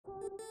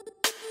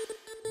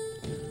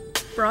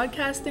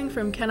Broadcasting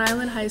from Kent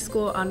Island High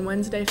School on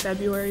Wednesday,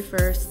 February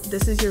 1st,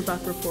 this is your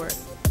Buc Report.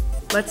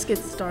 Let's get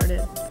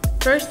started.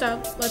 First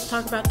up, let's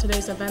talk about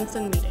today's events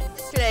and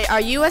meetings. Today,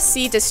 our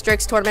USC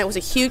Districts tournament was a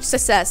huge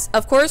success.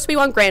 Of course, we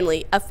won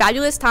grandly. A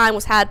fabulous time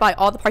was had by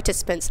all the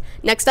participants.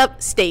 Next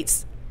up,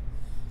 states.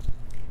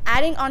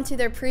 Adding on to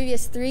their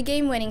previous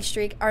 3-game winning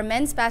streak, our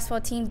men's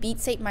basketball team beat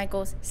St.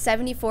 Michael's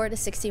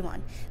 74-61.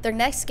 Their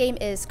next game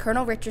is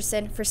Colonel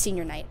Richardson for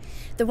senior night.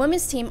 The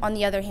women's team, on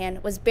the other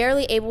hand, was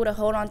barely able to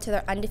hold on to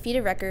their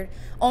undefeated record,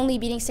 only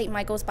beating St.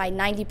 Michael's by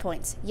 90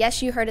 points.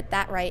 Yes, you heard it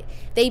that right.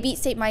 They beat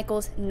St.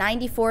 Michael's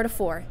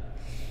 94-4.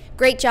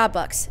 Great job,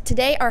 Bucks.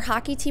 Today, our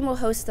hockey team will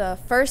host the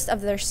first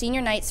of their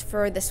senior nights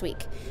for this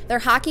week. Their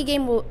hockey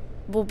game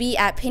will be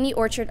at Penny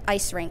Orchard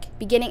Ice Rink,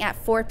 beginning at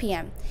 4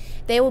 p.m.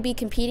 They will be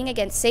competing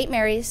against St.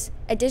 Mary's.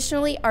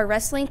 Additionally, our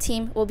wrestling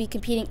team will be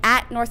competing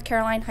at North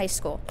Carolina High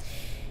School.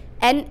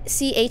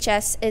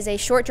 NCHS is a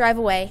short drive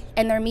away,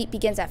 and their meet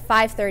begins at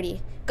 5:30.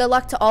 Good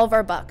luck to all of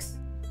our Bucks.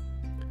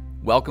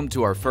 Welcome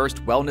to our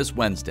first Wellness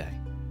Wednesday.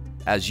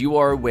 As you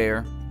are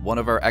aware, one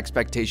of our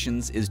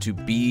expectations is to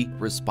be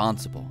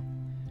responsible.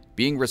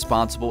 Being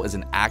responsible is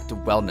an act of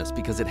wellness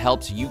because it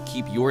helps you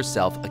keep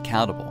yourself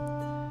accountable.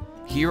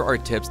 Here are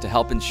tips to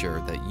help ensure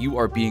that you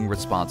are being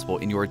responsible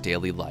in your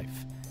daily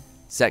life.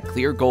 Set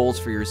clear goals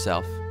for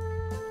yourself.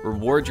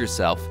 Reward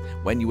yourself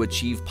when you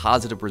achieve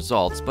positive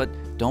results, but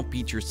don't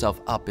beat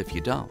yourself up if you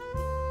don't.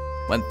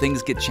 When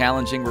things get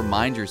challenging,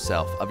 remind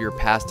yourself of your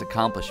past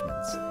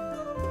accomplishments.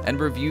 And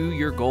review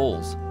your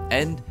goals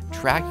and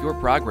track your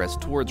progress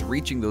towards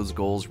reaching those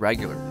goals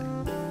regularly.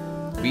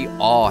 We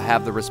all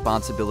have the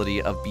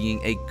responsibility of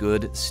being a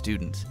good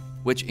student,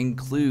 which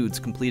includes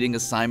completing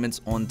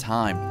assignments on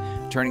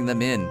time, turning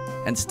them in,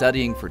 and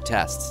studying for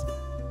tests.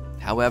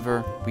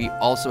 However, we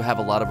also have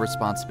a lot of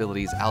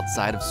responsibilities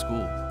outside of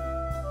school.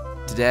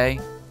 Today,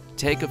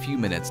 take a few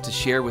minutes to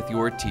share with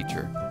your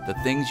teacher the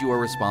things you are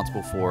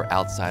responsible for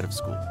outside of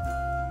school.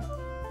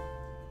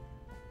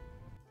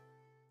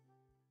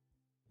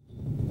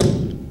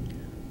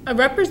 A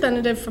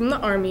representative from the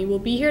Army will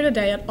be here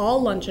today at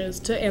all lunches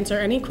to answer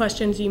any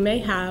questions you may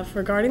have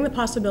regarding the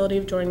possibility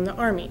of joining the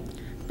Army.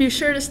 Be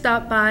sure to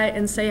stop by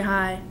and say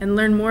hi and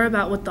learn more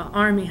about what the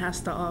Army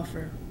has to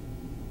offer.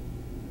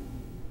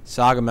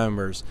 Saga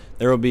members,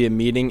 there will be a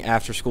meeting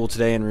after school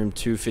today in room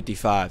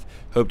 255.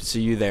 Hope to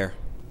see you there.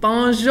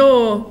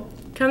 Bonjour!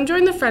 Come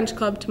join the French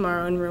Club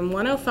tomorrow in room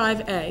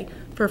 105A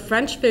for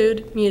French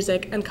food,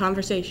 music, and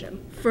conversation.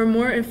 For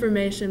more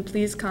information,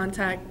 please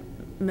contact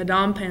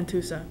Madame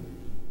Pantusa.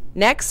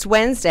 Next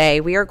Wednesday,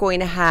 we are going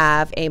to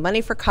have a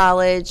Money for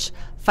College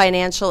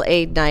financial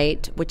aid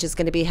night, which is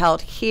going to be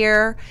held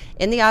here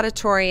in the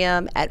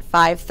auditorium at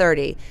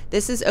 5:30.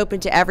 This is open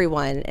to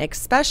everyone.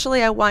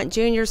 Especially, I want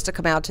juniors to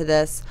come out to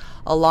this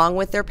along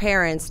with their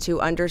parents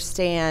to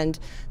understand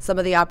some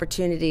of the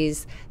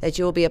opportunities that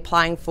you will be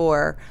applying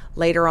for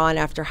later on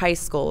after high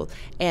school.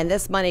 And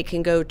this money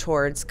can go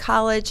towards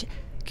college,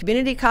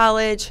 community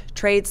college,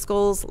 trade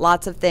schools,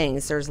 lots of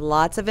things. There's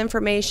lots of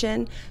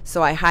information,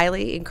 so I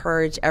highly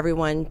encourage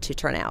everyone to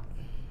turn out.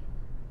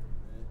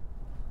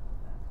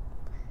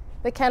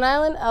 The Kent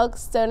Island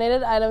Elks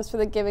donated items for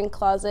the Giving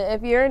Closet.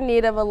 If you're in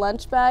need of a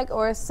lunch bag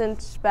or a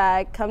cinch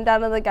bag, come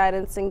down to the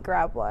guidance and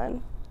grab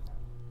one.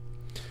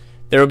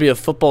 There will be a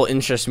football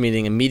interest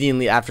meeting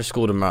immediately after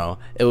school tomorrow.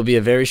 It will be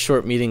a very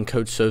short meeting,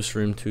 Coach Soph's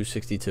room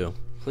 262.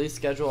 Please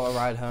schedule a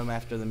ride home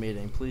after the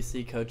meeting. Please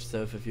see Coach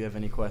Soph if you have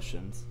any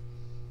questions.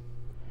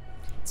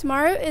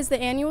 Tomorrow is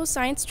the annual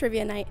Science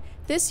Trivia Night.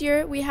 This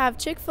year, we have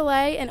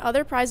Chick-fil-A and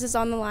other prizes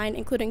on the line,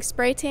 including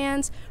spray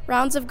tans,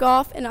 rounds of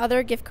golf, and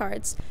other gift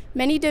cards.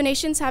 Many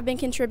donations have been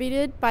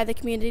contributed by the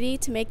community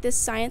to make this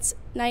Science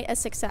Night a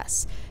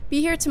success.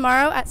 Be here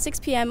tomorrow at 6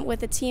 p.m.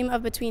 with a team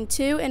of between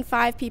 2 and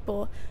 5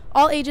 people.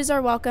 All ages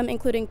are welcome,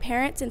 including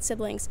parents and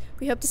siblings.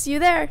 We hope to see you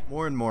there.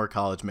 More and more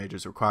college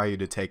majors require you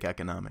to take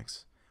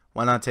economics.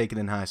 Why not take it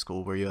in high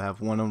school where you'll have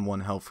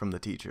one-on-one help from the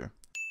teacher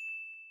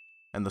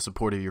and the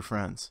support of your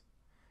friends?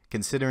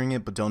 Considering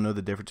it but don't know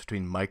the difference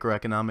between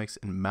microeconomics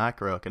and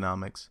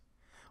macroeconomics?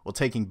 Well,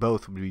 taking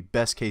both would be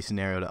best case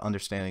scenario to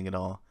understanding it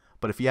all,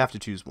 but if you have to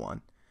choose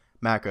one,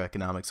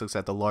 macroeconomics looks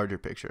at the larger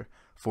picture,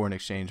 foreign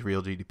exchange,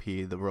 real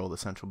GDP, the role of the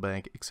central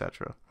bank,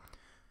 etc.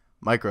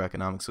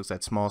 Microeconomics looks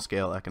at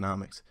small-scale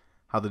economics,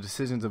 how the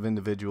decisions of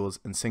individuals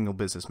and single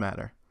business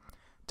matter,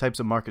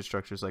 types of market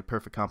structures like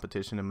perfect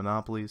competition and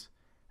monopolies,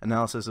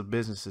 analysis of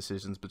business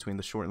decisions between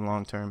the short and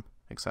long term,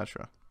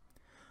 etc.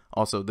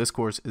 Also, this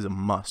course is a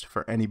must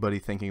for anybody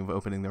thinking of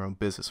opening their own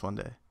business one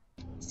day.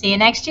 See you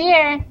next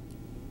year.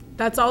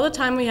 That's all the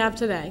time we have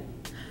today.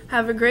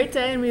 Have a great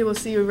day, and we will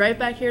see you right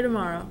back here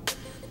tomorrow.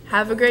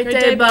 Have a great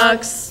day,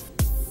 Bucks.